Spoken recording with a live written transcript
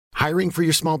Hiring for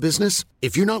your small business?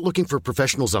 If you're not looking for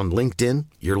professionals on LinkedIn,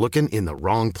 you're looking in the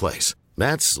wrong place.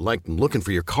 That's like looking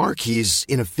for your car keys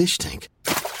in a fish tank.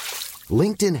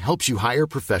 LinkedIn helps you hire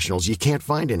professionals you can't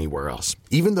find anywhere else,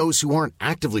 even those who aren't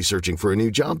actively searching for a new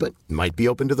job but might be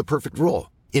open to the perfect role.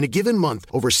 In a given month,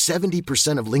 over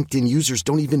 70% of LinkedIn users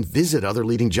don't even visit other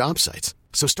leading job sites.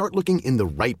 So start looking in the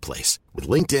right place. With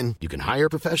LinkedIn, you can hire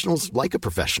professionals like a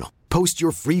professional. Post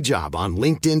your free job on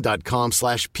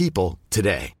linkedin.com/people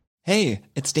today. Hey,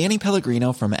 it's Danny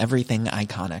Pellegrino from Everything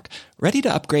Iconic. Ready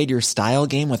to upgrade your style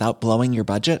game without blowing your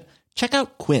budget? Check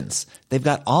out Quince. They've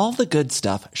got all the good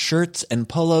stuff, shirts and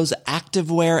polos,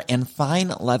 activewear, and fine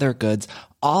leather goods,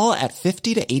 all at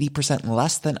 50 to 80%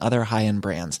 less than other high-end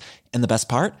brands. And the best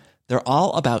part? They're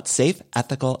all about safe,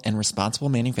 ethical, and responsible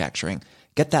manufacturing.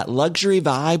 Get that luxury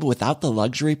vibe without the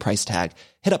luxury price tag.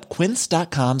 Hit up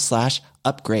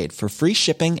quince.com/upgrade for free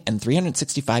shipping and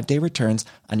 365-day returns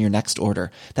on your next order.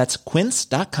 That's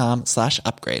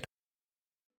quince.com/upgrade.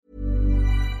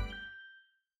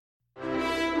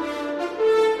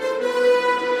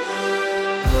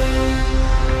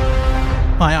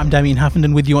 Hi, I'm Damien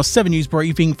Huffenden with your 7 News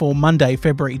briefing for Monday,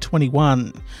 February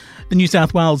 21. The New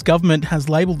South Wales government has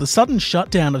labelled the sudden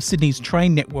shutdown of Sydney's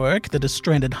train network that has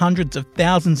stranded hundreds of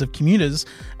thousands of commuters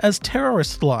as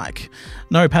terrorist-like.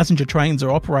 No passenger trains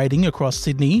are operating across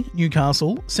Sydney,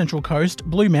 Newcastle, Central Coast,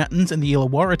 Blue Mountains and the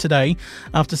Illawarra today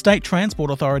after state transport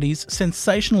authorities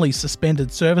sensationally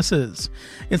suspended services.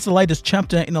 It's the latest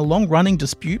chapter in a long-running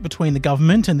dispute between the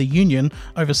government and the union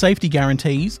over safety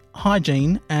guarantees,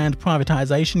 hygiene and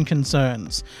privatisation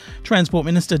concerns. Transport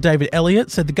Minister David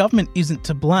Elliott said the government isn't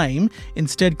to blame,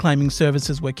 instead claiming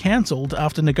services were cancelled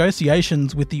after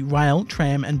negotiations with the rail,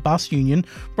 tram and bus union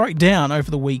broke down over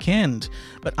the weekend.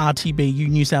 But RTBU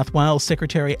New South Wales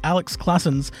Secretary Alex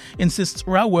Classens insists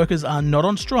rail workers are not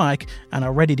on strike and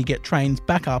are ready to get trains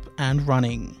back up and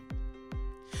running.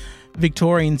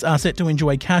 Victorians are set to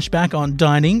enjoy cash back on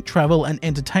dining, travel and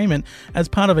entertainment as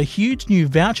part of a huge new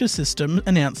voucher system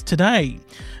announced today.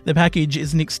 The package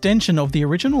is an extension of the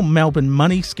original Melbourne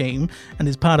Money Scheme and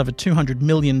is part of a $200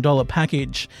 million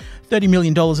package. $30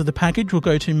 million of the package will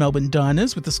go to Melbourne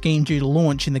diners, with the scheme due to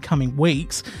launch in the coming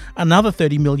weeks. Another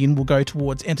 $30 million will go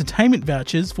towards entertainment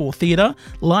vouchers for theatre,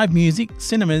 live music,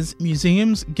 cinemas,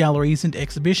 museums, galleries and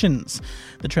exhibitions.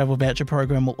 The travel voucher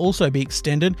program will also be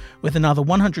extended, with another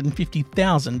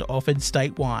 150,000 offered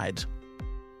statewide.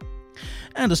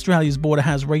 And Australia's border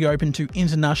has reopened to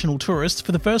international tourists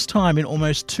for the first time in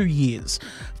almost 2 years.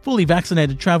 Fully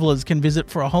vaccinated travellers can visit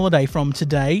for a holiday from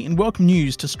today, in welcome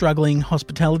news to struggling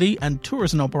hospitality and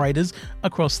tourism operators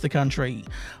across the country.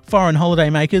 Foreign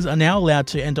holidaymakers are now allowed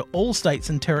to enter all states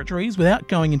and territories without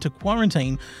going into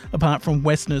quarantine, apart from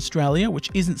Western Australia, which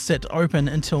isn't set to open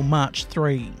until March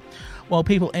 3. While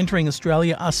people entering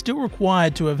Australia are still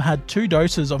required to have had 2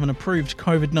 doses of an approved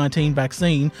COVID-19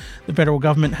 vaccine, the federal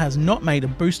government has not made a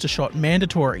booster shot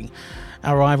mandatory.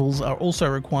 Arrivals are also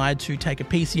required to take a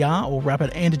PCR or rapid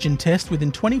antigen test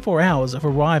within 24 hours of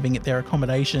arriving at their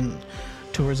accommodation.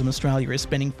 Tourism Australia is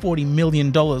spending $40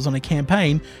 million on a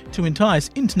campaign to entice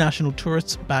international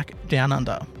tourists back down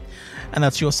under. And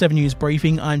that's your 7 News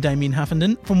briefing. I'm Damien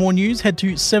Huffenden. For more news, head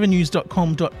to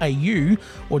 7news.com.au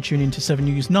or tune in to 7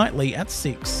 News Nightly at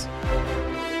 6.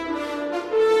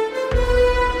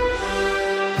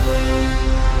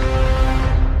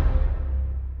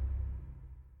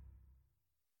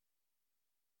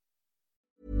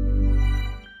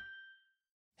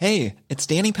 Hey, it's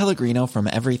Danny Pellegrino from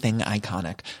Everything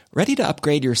Iconic. Ready to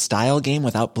upgrade your style game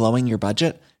without blowing your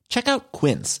budget? Check out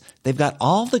Quince. They've got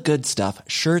all the good stuff,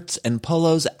 shirts and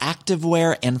polos,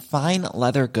 activewear and fine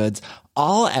leather goods,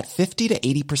 all at 50 to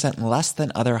 80% less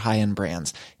than other high-end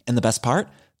brands. And the best part?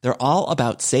 They're all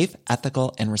about safe,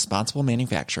 ethical and responsible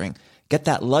manufacturing. Get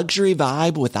that luxury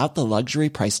vibe without the luxury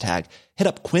price tag. Hit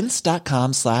up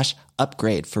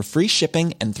quince.com/upgrade for free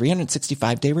shipping and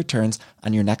 365-day returns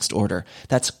on your next order.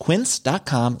 That's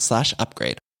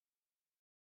quince.com/upgrade.